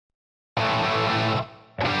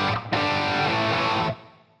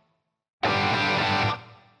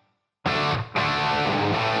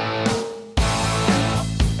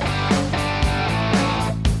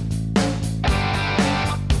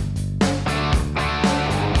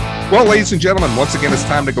Well, ladies and gentlemen, once again, it's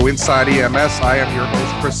time to go inside EMS. I am your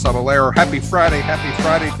host, Chris Suttleraire. Happy Friday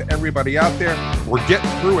to everybody out there. We're getting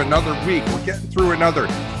through another week. We're getting through another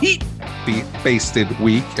heat-basted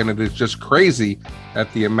week, and it is just crazy at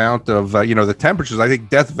the amount of, the temperatures. I think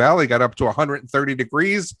Death Valley got up to 130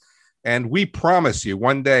 degrees, and we promise you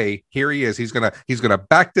one day, here he is. He's gonna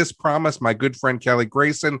back this promise, my good friend Kelly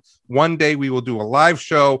Grayson. One day we will do a live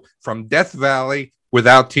show from Death Valley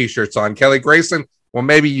without T-shirts on. Kelly Grayson, well,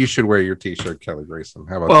 maybe you should wear your T-shirt, Kelly Grayson.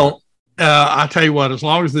 How about that? I'll tell you what, as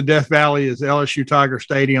long as the Death Valley is LSU Tiger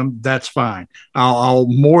Stadium, that's fine. I'll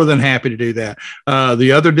more than happy to do that.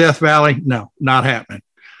 The other Death Valley, no, not happening.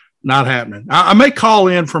 Not happening. I may call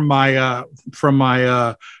in from my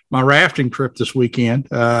rafting trip this weekend.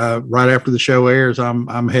 Right after the show airs,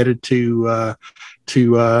 I'm headed to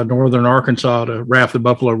northern Arkansas to raft the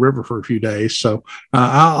Buffalo River for a few days. So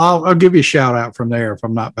I'll give you a shout out from there if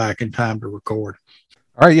I'm not back in time to record.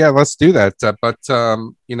 All right, yeah, let's do that. So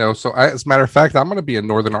as a matter of fact, I'm going to be in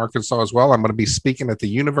northern Arkansas as well. I'm going to be speaking at the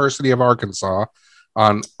University of Arkansas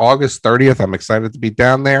on August 30th. I'm excited to be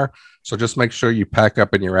down there. So just make sure you pack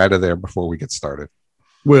up and you're out of there before we get started.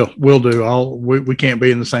 We'll do. We can't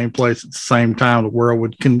be in the same place at the same time. The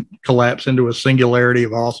world can collapse into a singularity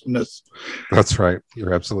of awesomeness. That's right.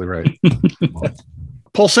 You're absolutely right.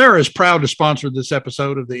 Pulsera is proud to sponsor this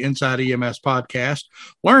episode of the Inside EMS podcast.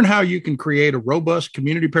 Learn how you can create a robust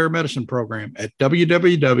community paramedicine program at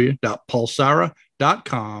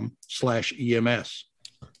www.pulsera.com/EMS.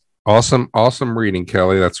 Awesome reading,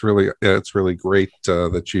 Kelly. It's really great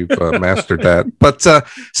that you've mastered that. But one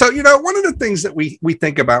of the things that we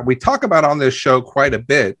think about, we talk about on this show quite a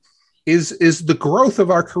bit, is the growth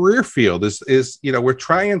of our career field. We're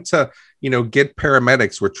trying to get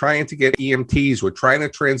paramedics, we're trying to get EMTs, we're trying to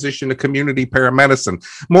transition to community paramedicine.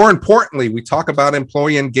 More importantly, we talk about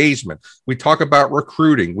employee engagement, we talk about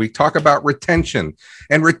recruiting, we talk about retention,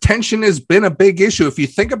 and retention has been a big issue. If you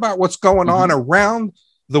think about what's going on around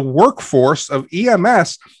the workforce of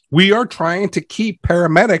EMS, we are trying to keep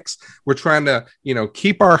paramedics. We're trying to,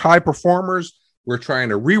 keep our high performers. We're trying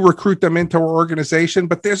to re-recruit them into our organization,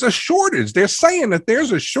 but there's a shortage. They're saying that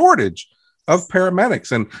there's a shortage of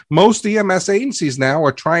paramedics, and most EMS agencies now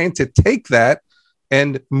are trying to take that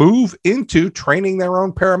and move into training their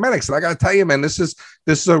own paramedics. And I got to tell you, man, this is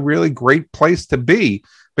a really great place to be,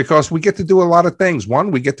 because we get to do a lot of things. One,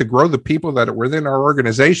 we get to grow the people that are within our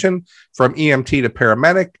organization from EMT to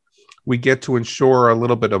paramedic. We get to ensure a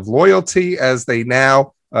little bit of loyalty as we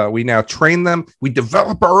now train them. We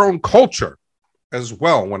develop our own culture as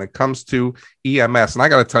well when it comes to EMS. And I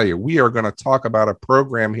got to tell you, we are going to talk about a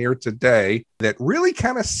program here today that really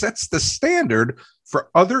kind of sets the standard for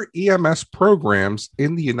other EMS programs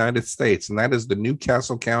in the United States. And that is the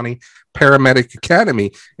Newcastle County Paramedic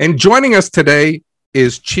Academy. And joining us today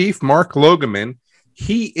is Chief Mark Logemann.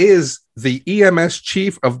 He is the EMS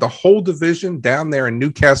chief of the whole division down there in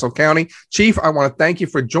Newcastle County. Chief, I want to thank you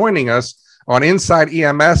for joining us on Inside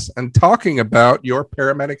EMS and talking about your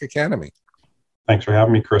Paramedic Academy. Thanks for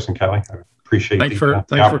having me, Chris and Kelly. I appreciate it. Thanks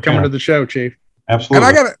for coming to the show, Chief. Absolutely.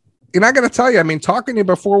 And I got to tell you, talking to you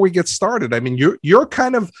before we get started, you're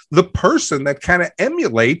kind of the person that kind of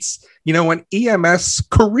emulates, an EMS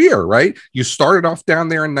career, right? You started off down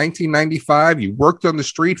there in 1995. You worked on the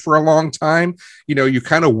street for a long time. You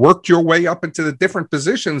kind of worked your way up into the different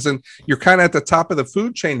positions, and you're kind of at the top of the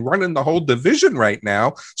food chain running the whole division right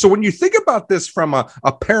now. So when you think about this from a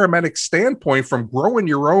paramedic standpoint, from growing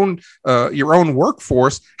your own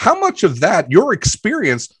workforce, how much of that, your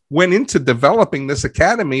experience, went into developing this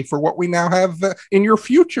academy for what we now have in your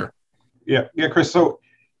future? Yeah, Chris. So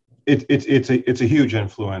it's a huge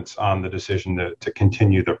influence on the decision to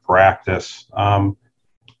continue the practice. I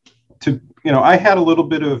had a little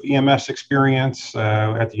bit of EMS experience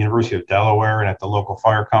at the University of Delaware and at the local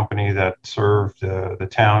fire company that served the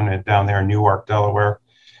town down there in Newark, Delaware.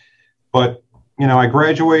 But I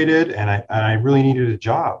graduated and I really needed a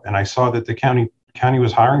job, and I saw that the county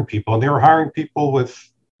was hiring people, and they were hiring people with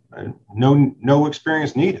no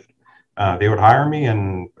experience needed. They would hire me,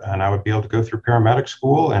 and I would be able to go through paramedic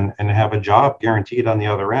school and have a job guaranteed on the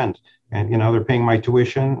other end. And, they're paying my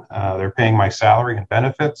tuition, they're paying my salary and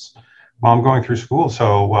benefits while I'm going through school.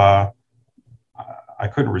 So I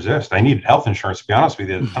couldn't resist. I needed health insurance, to be honest with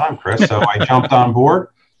you, at the time, Chris. So I jumped on board.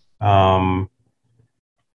 And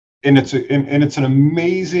it's an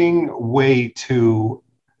amazing way to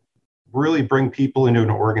really bring people into an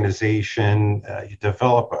organization. You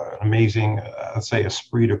develop an amazing, let's say,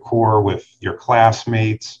 esprit de corps with your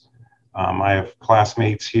classmates. I have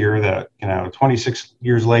classmates here that, 26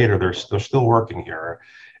 years later, they're still working here.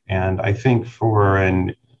 And I think for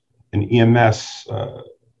an EMS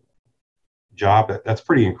job. That's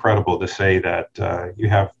pretty incredible to say that you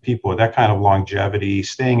have people with that kind of longevity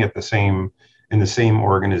staying at in the same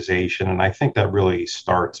organization. And I think that really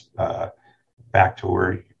starts back to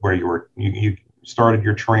where you started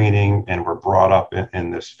your training and were brought up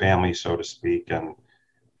in this family, so to speak, and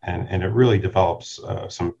it really develops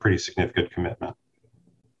some pretty significant commitment.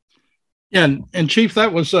 Yeah, and Chief,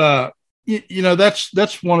 that was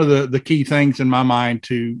that's one of the key things in my mind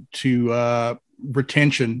to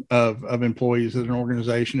retention of employees at an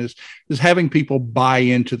organization is having people buy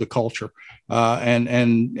into the culture,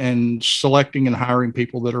 and selecting and hiring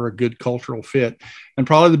people that are a good cultural fit. And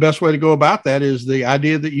probably the best way to go about that is the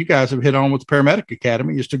idea that you guys have hit on with the Paramedic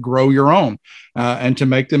Academy, is to grow your own, and to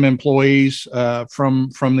make them employees from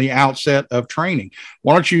the outset of training.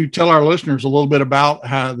 Why don't you tell our listeners a little bit about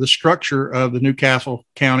how the structure of the Newcastle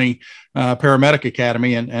County Paramedic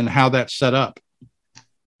Academy and how that's set up?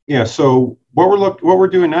 Yeah, so what we're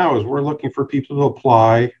doing now is we're looking for people to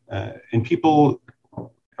apply, and people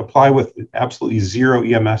apply with absolutely zero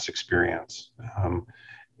EMS experience.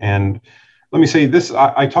 And let me say this: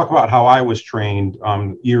 I talk about how I was trained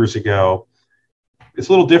years ago. It's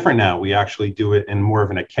a little different now. We actually do it in more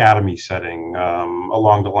of an academy setting,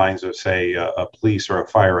 along the lines of, say, a police or a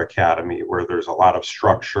fire academy, where there's a lot of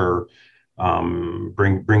structure.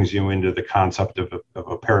 Brings you into the concept of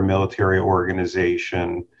a paramilitary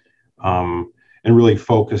organization, and really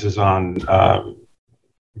focuses on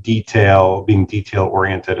being detail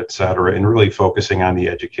oriented, et cetera, and really focusing on the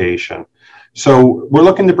education. So we're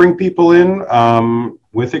looking to bring people in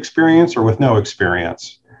with experience or with no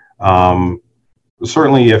experience.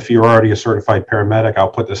 Certainly, if you're already a certified paramedic, I'll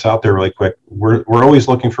put this out there really quick. We're always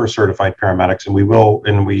looking for certified paramedics, and we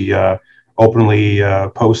openly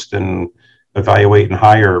post and evaluate and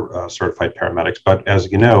hire certified paramedics. But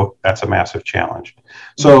as you know, that's a massive challenge.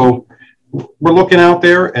 So we're looking out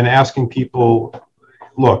there and asking people,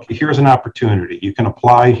 look, here's an opportunity. You can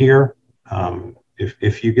apply here.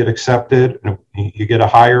 If you get accepted, you get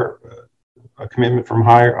a commitment from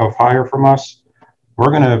hire from us,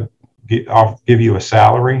 we're going to give you a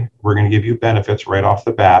salary. We're going to give you benefits right off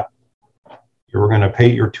the bat. We're going to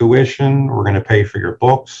pay your tuition. We're going to pay for your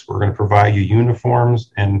books. We're going to provide you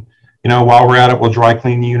uniforms. And, while we're at it, we'll dry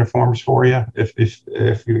clean the uniforms for you.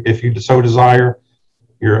 If you so desire,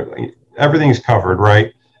 everything's covered,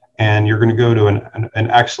 right? And you're going to go to an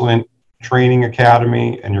excellent training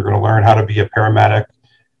academy, and you're going to learn how to be a paramedic.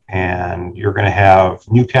 And you're going to have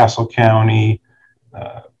Newcastle County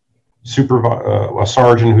a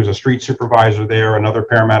sergeant who's a street supervisor there. Another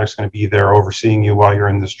paramedic's going to be there overseeing you while you're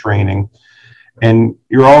in this training. And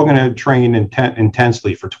you're all going to train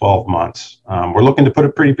intensely for 12 months. We're looking to put a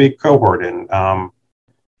pretty big cohort in,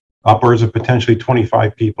 upwards of potentially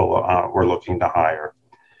 25 people we're looking to hire.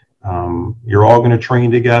 You're all going to train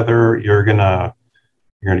together. You're going to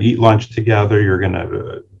eat lunch together. You're going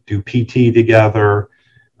to do PT together.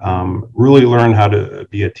 Really learn how to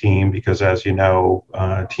be a team, because, as you know,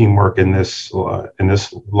 teamwork in this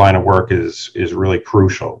line of work is really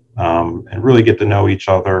crucial, and really get to know each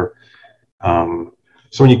other. So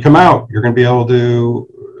when you come out, you're going to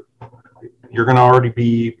already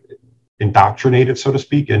be indoctrinated, so to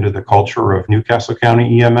speak, into the culture of Newcastle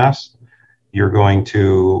County EMS. You're going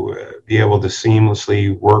to be able to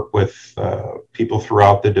seamlessly work with people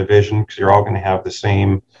throughout the division, because you're all going to have the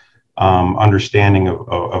same understanding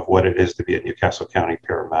of what it is to be a Newcastle County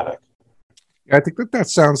paramedic. I think that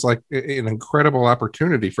sounds like an incredible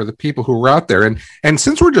opportunity for the people who are out there. And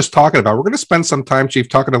since we're just talking about, we're going to spend some time, Chief,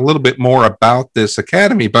 talking a little bit more about this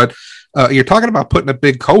academy, but you're talking about putting a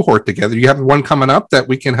big cohort together. You have one coming up that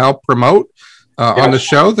we can help promote on the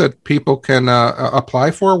show that people can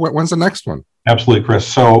apply for. When's the next one? Absolutely, Chris.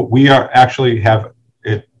 So we actually have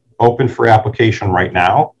it open for application right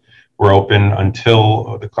now. We're open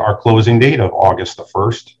until our closing date of August the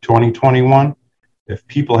 1st, 2021. If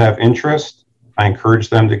people have interest, I encourage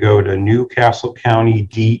them to go to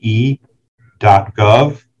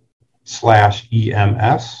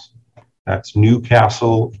newcastlecountydE.gov/EMS. That's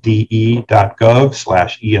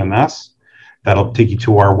newcastlede.gov/EMS. That'll take you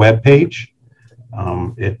to our webpage.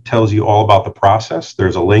 It tells you all about the process.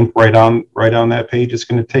 There's a link right on that page it's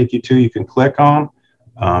going to take you to. You can click on.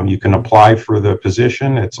 You can apply for the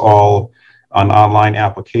position. It's all an online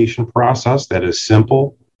application process that is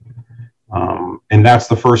simple. And that's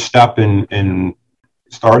the first step in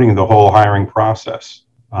starting the whole hiring process.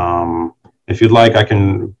 If you'd like, I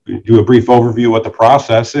can do a brief overview of what the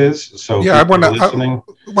process is. So yeah, why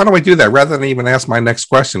don't we do that rather than even ask my next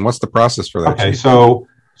question? What's the process for that? Okay, so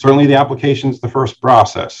certainly the application is the first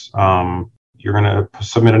process. You're going to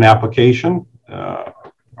submit an application.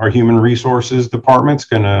 our human resources department's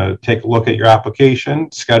going to take a look at your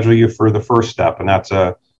application, schedule you for the first step, and that's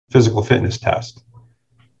a physical fitness test.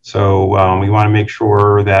 So we want to make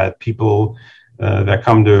sure that people that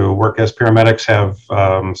come to work as paramedics have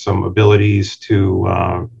some abilities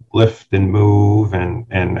to lift and move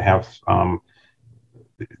and have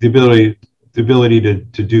the ability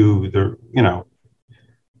to do the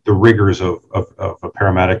rigors of a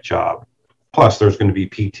paramedic job. Plus, there's going to be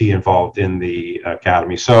PT involved in the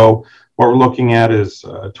academy. So what we're looking at is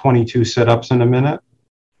 22 sit-ups in a minute,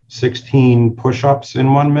 16 push-ups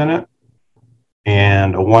in 1 minute,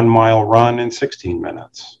 and a 1 mile run in 16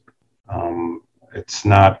 minutes. It's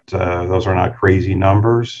not; those are not crazy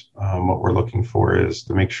numbers. What we're looking for is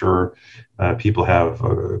to make sure people have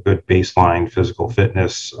a good baseline physical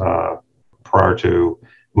fitness prior to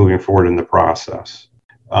moving forward in the process.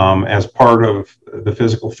 As part of the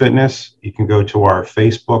physical fitness, you can go to our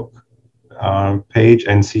Facebook page,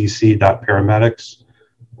 ncc.paramedics,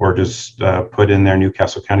 or just put in there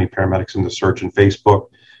Newcastle County Paramedics in the search in Facebook.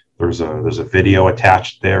 There's a video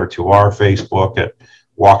attached there to our Facebook that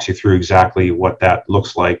walks you through exactly what that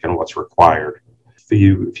looks like and what's required.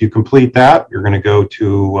 If you complete that, you're going to go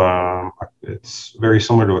to, it's very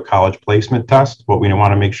similar to a college placement test. What we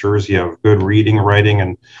want to make sure is you have good reading, writing,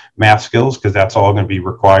 and math skills, because that's all going to be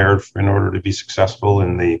required in order to be successful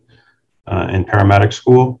in paramedic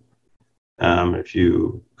school. If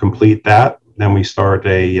you complete that, then we start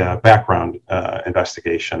a background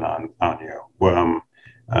investigation on you.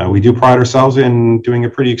 We do pride ourselves in doing a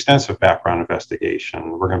pretty extensive background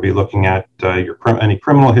investigation. We're going to be looking at any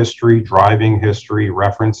criminal history, driving history,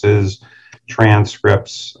 references,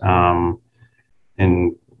 transcripts, and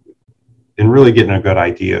really getting a good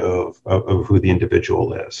idea of who the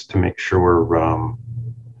individual is to make sure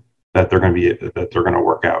that they're going to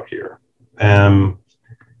work out here.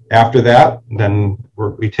 After that, then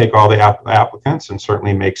we take all the applicants and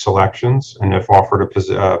certainly make selections. And if offered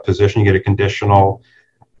a position, you get a conditional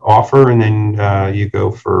offer, and then you go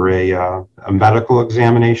for a medical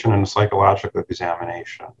examination and a psychological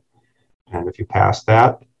examination. And if you pass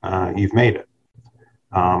that, you've made it.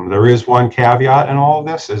 There is one caveat in all of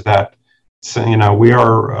this, is that we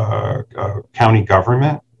are a county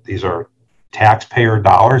government. These are taxpayer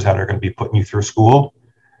dollars that are going to be putting you through school.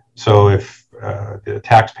 So if the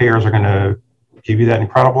taxpayers are going to give you that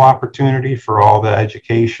incredible opportunity for all the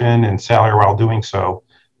education and salary while doing so,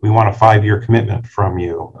 we want a 5-year commitment from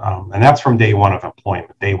you, and that's from day one of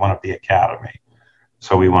employment, day one of the academy.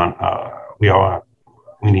 So we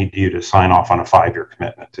need you to sign off on a 5-year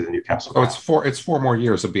commitment to the Newcastle. So it's 4 more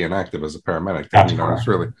years of being active as a paramedic. That's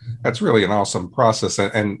that's really an awesome process.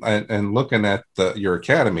 And looking at your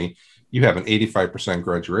academy, you have an 85%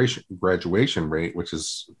 graduation rate, which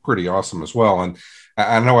is pretty awesome as well. And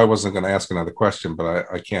I know I wasn't going to ask another question, but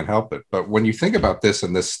I can't help it. But when you think about this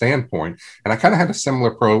in this standpoint, and I kind of had a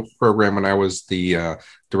similar program when I was the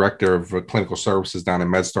director of clinical services down in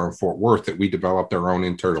MedStar in Fort Worth, that we developed our own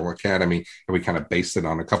internal academy, and we kind of based it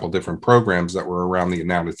on a couple different programs that were around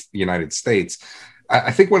the United States.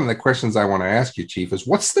 I think one of the questions I want to ask you, Chief, is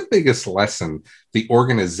what's the biggest lesson the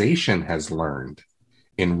organization has learned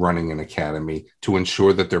in running an academy to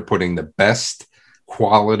ensure that they're putting the best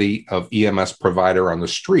quality of EMS provider on the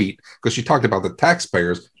street? Because you talked about the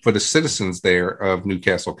taxpayers, for the citizens there of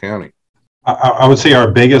Newcastle County. I would say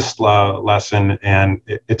our biggest lesson, and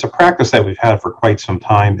it's a practice that we've had for quite some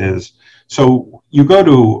time, is so you go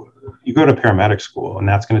to paramedic school, and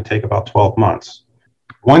that's going to take about 12 months.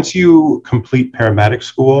 Once you complete paramedic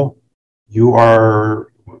school,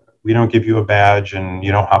 we don't give you a badge, and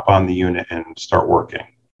you don't hop on the unit and start working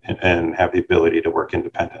and have the ability to work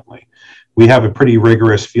independently. We have a pretty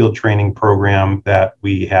rigorous field training program that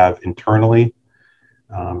we have internally.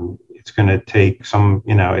 It's going to take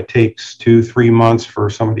it takes 2-3 months for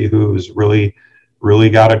somebody who's really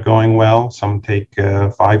got it going well. Some take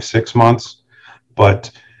 5-6 months,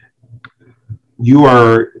 but you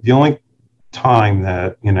are the only time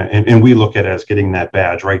that, and we look at it as getting that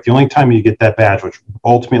badge, right? The only time you get that badge, which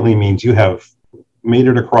ultimately means you have made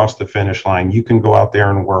it across the finish line, you can go out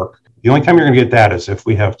there and work. The only time you're going to get that is if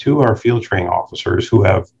we have 2 of our field training officers who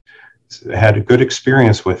have had a good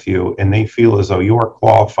experience with you, and they feel as though you are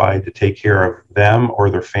qualified to take care of them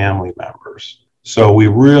or their family members. So we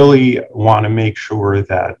really want to make sure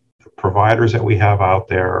that the providers that we have out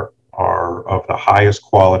there are of the highest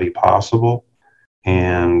quality possible.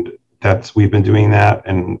 And we've been doing that,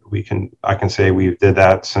 and I can say we did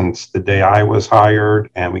that since the day I was hired,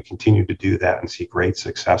 and we continue to do that and see great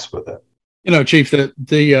success with it. Chief,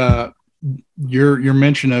 the your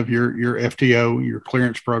mention of your FTO, your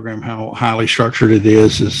clearance program, how highly structured it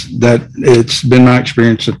is that it's been my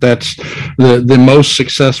experience that's the most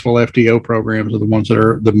successful FTO programs are the ones that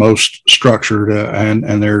are the most structured,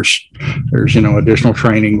 and there's additional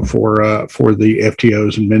training for the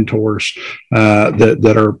FTOs and mentors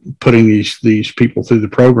that are putting these people through the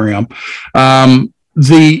program.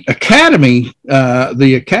 The academy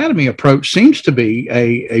approach seems to be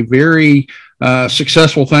a very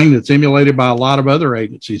successful thing that's emulated by a lot of other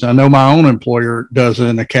agencies. I know my own employer does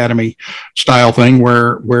an academy style thing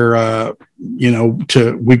where we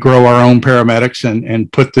grow our own paramedics and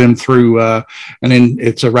put them through, and then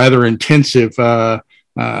it's a rather intensive 5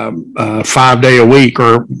 day a week,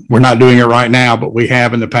 or we're not doing it right now, but we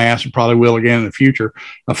have in the past and probably will again in the future,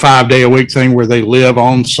 a 5 day a week thing where they live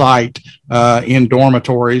on site in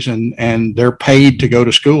dormitories and they're paid to go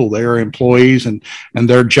to school. They are employees and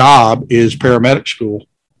their job is paramedic school.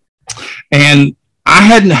 And I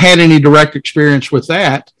hadn't had any direct experience with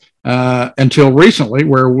that until recently,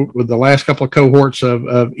 where with the last couple of cohorts of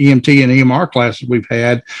EMT and EMR classes we've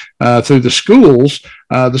had through the schools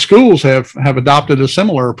have adopted a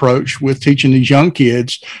similar approach with teaching these young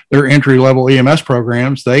kids their entry-level EMS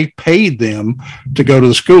programs. They paid them to go to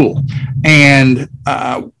the school. And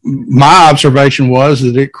my observation was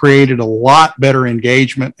that it created a lot better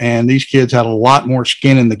engagement, and these kids had a lot more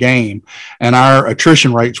skin in the game. And our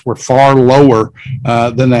attrition rates were far lower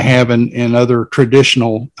than they have in other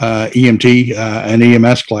traditional EMT and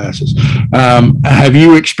EMS classes. Have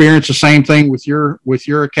you experienced the same thing with your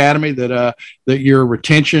academy, that your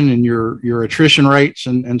retention and your attrition rates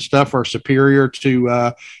and stuff are superior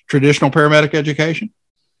to traditional paramedic education?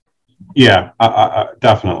 Yeah,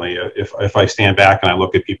 definitely. If I stand back and I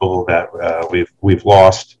look at people that we've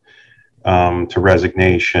lost to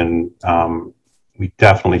resignation, we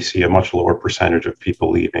definitely see a much lower percentage of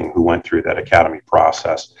people leaving who went through that academy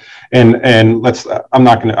process. And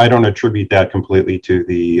I don't attribute that completely to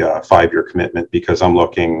the 5-year commitment, because I'm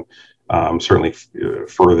looking certainly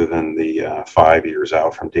further than the 5 years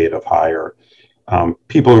out from date of hire.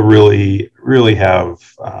 People really, really have,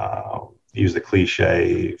 use the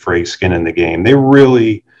cliche phrase, skin in the game. They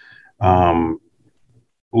really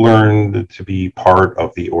learned to be part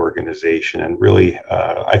of the organization and really,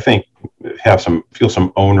 I think, feel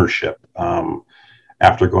some ownership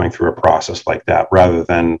after going through a process like that, rather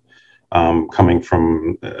than coming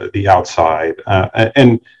from the outside.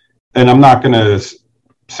 And I'm not going to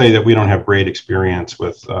say that we don't have great experience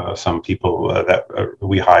with some people that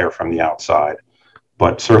we hire from the outside,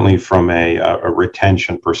 but certainly from a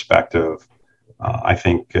retention perspective, I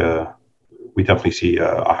think we definitely see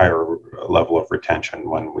a higher level of retention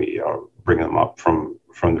when we bring them up from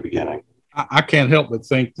the beginning. I can't help but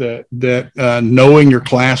think that knowing your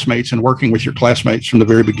classmates and working with your classmates from the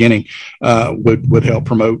very beginning would help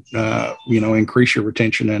promote, increase your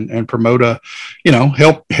retention and promote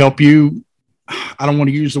help you. I don't want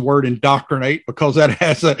to use the word indoctrinate, because that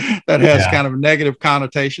has kind of negative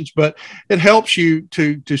connotations, but it helps you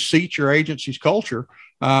to seat your agency's culture.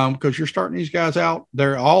 Because you're starting these guys out,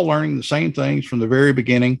 they're all learning the same things from the very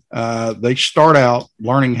beginning. They start out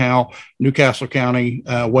learning how Newcastle County,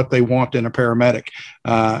 what they want in a paramedic,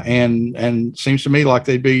 and seems to me like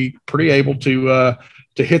they'd be pretty able to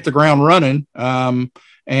hit the ground running,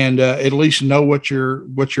 and at least know what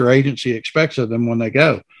your agency expects of them when they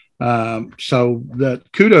go. So that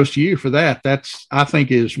kudos to you for that. That's, I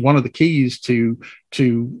think, is one of the keys to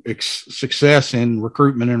success in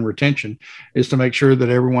recruitment and retention, is to make sure that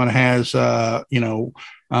everyone has,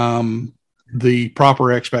 the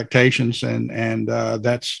proper expectations and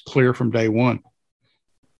that's clear from day one.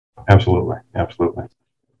 Absolutely. Absolutely.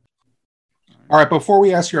 All right. Before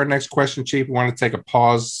we ask you our next question, Chief, we want to take a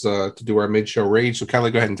pause to do our mid-show read. So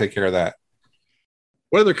Kelly, go ahead and take care of that.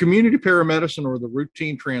 Whether community paramedicine or the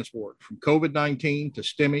routine transport, from COVID-19 to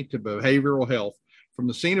STEMI to behavioral health, from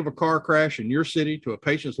the scene of a car crash in your city to a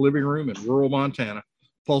patient's living room in rural Montana,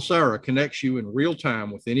 Pulsera connects you in real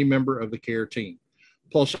time with any member of the care team.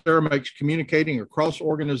 Pulsera makes communicating across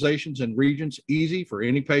organizations and regions easy for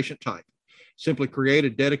any patient type. Simply create a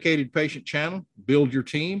dedicated patient channel, build your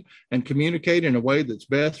team, and communicate in a way that's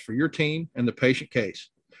best for your team and the patient case.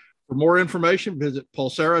 For more information, visit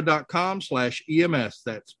pulsera.com/EMS.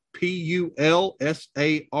 That's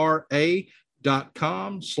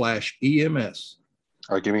PULSARA.com/EMS.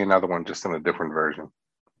 Give me another one, just in a different version.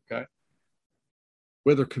 Okay.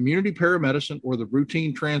 Whether community paramedicine or the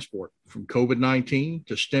routine transport, from COVID-19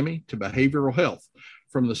 to STEMI to behavioral health,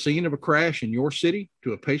 from the scene of a crash in your city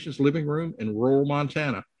to a patient's living room in rural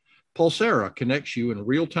Montana, Pulsera connects you in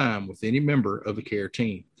real time with any member of the care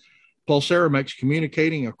team. Pulsera makes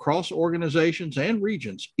communicating across organizations and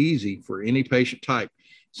regions easy for any patient type.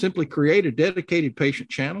 Simply create a dedicated patient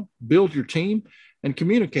channel, build your team, and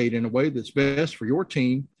communicate in a way that's best for your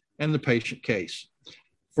team and the patient case.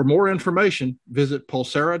 For more information, visit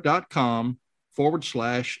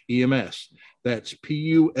pulsera.com/EMS. That's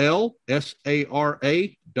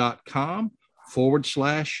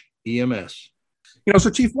PULSARA.com/EMS.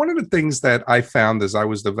 So Chief, one of the things that I found as I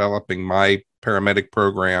was developing my paramedic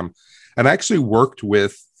program, and I actually worked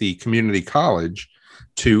with the community college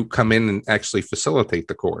to come in and actually facilitate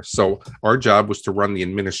the course. So our job was to run the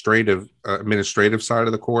administrative side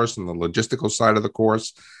of the course and the logistical side of the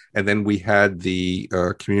course. And then we had the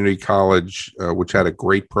community college, which had a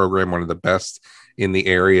great program, one of the best in the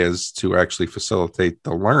areas to actually facilitate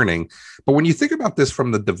the learning. But when you think about this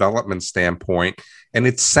from the development standpoint, and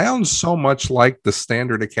it sounds so much like the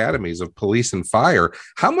standard academies of police and fire,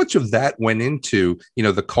 how much of that went into,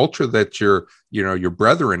 the culture that your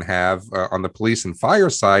brethren have on the police and fire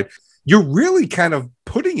side? You're really kind of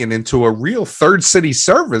putting it into a real third city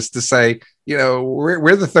service to say,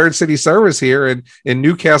 we're the third city service here in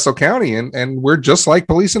Newcastle County, and we're just like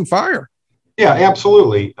police and fire. Yeah,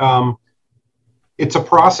 absolutely. It's a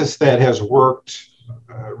process that has worked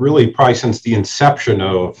really probably since the inception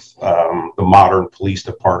of the modern police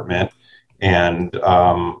department. And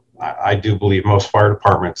I do believe most fire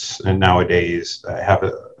departments nowadays have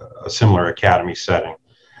a similar academy setting.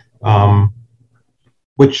 And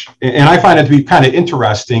I find it to be kind of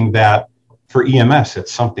interesting that for EMS,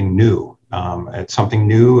 it's something new. It's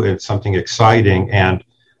something exciting. And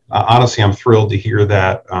honestly, I'm thrilled to hear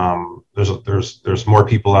that there's more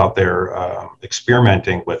people out there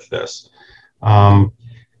experimenting with this. I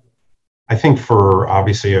think for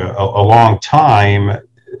obviously a long time,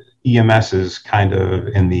 EMS is kind of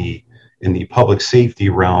in the public safety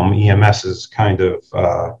realm. EMS has kind of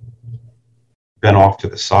been off to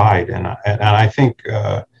the side, and I think,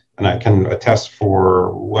 and I can attest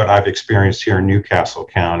for what I've experienced here in Newcastle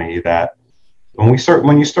County, that when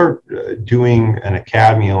you start doing an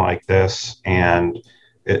academy like this and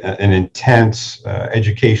an intense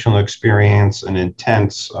educational experience, an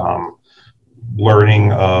intense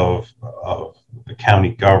learning of the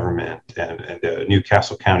county government and the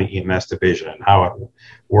Newcastle County EMS division and how it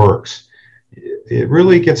works, it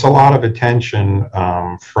really gets a lot of attention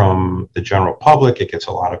from the general public. It gets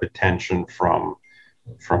a lot of attention from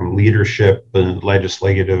leadership and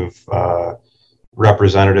legislative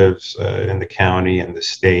representatives in the county and the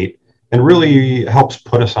state, and really helps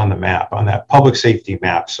put us on the map, on that public safety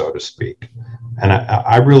map, so to speak. And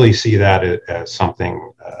I really see that as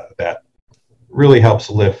something that really helps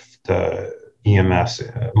lift EMS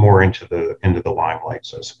more into the limelight,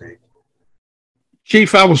 so to speak.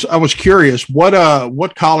 Chief, I was curious, what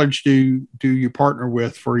college do you partner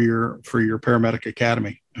with for your paramedic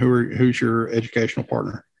academy? Who's your educational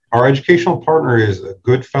partner? Our educational partner is a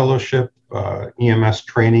Good Fellowship EMS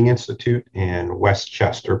Training Institute in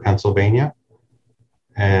Westchester, Pennsylvania.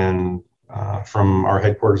 And from our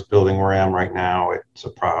headquarters building where I am right now, it's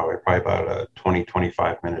probably about a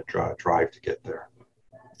 20-25 minute drive to get there.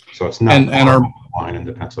 So it's not flying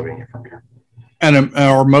into Pennsylvania from here. And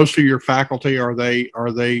are most of your faculty, are they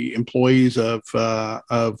employees of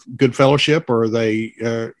Good Fellowship, or are they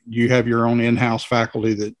you have your own in-house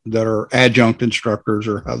faculty that are adjunct instructors,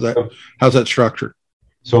 or how's that structured?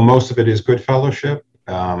 So most of it is Good Fellowship,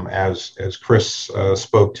 as Chris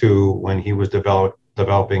spoke to when he was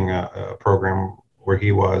developing a program where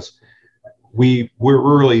he was. We're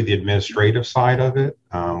really the administrative side of it.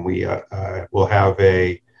 We'll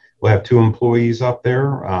have 2 employees up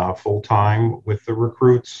there full time with the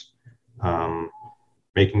recruits,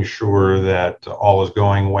 making sure that all is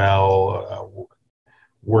going well,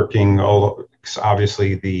 working.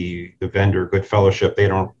 Obviously, the vendor Good Fellowship, they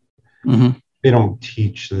don't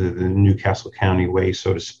teach the Newcastle County way,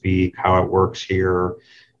 so to speak, how it works here.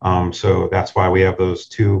 So that's why we have those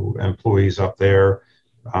 2 employees up there,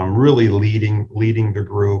 really leading the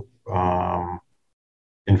group,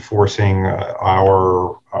 enforcing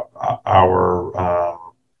our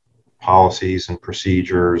policies and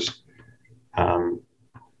procedures, and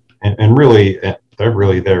really they're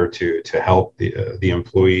really there to help the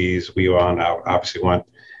employees. We obviously want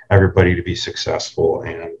everybody to be successful,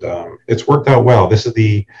 and it's worked out well. This will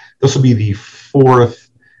be the 4th.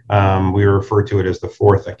 We refer to it as the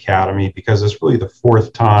 4th academy because it's really the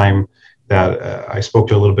 4th time that I spoke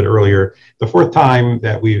to a little bit earlier, the 4th time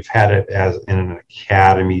that we've had it as in an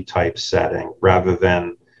academy type setting, rather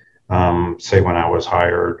than say when I was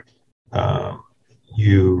hired,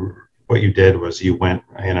 what you did was you went,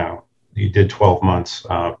 you did 12 months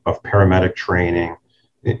of paramedic training,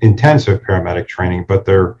 intensive paramedic training, but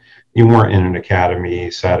you weren't in an academy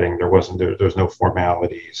setting. There's no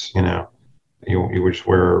formalities, you would just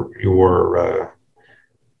wear your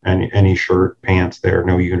any shirt, pants there,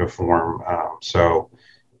 no uniform. So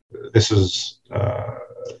this is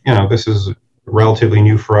relatively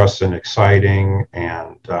new for us and exciting,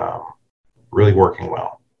 and really working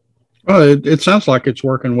well. Well, it sounds like it's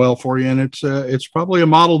working well for you, and it's probably a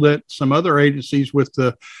model that some other agencies with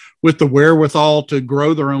the wherewithal to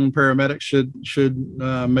grow their own paramedics should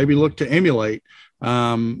maybe look to emulate.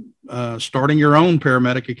 Starting your own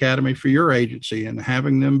paramedic academy for your agency and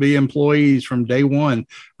having them be employees from day one,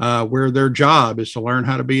 where their job is to learn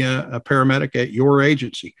how to be a paramedic at your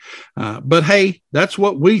agency. But hey, that's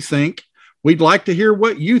what we think. We'd like to hear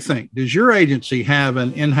what you think. Does your agency have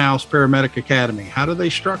an in-house paramedic academy? How do they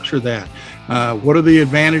structure that? What are the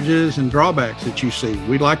advantages and drawbacks that you see?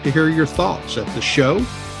 We'd like to hear your thoughts at the show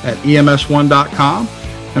at ems1.com.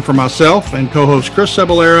 And for myself and co-host Chris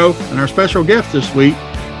Cebollero and our special guest this week,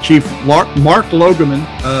 Chief Mark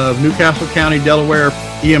Logemann of Newcastle County, Delaware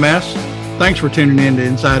EMS, thanks for tuning in to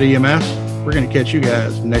Inside EMS. We're going to catch you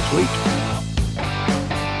guys next week.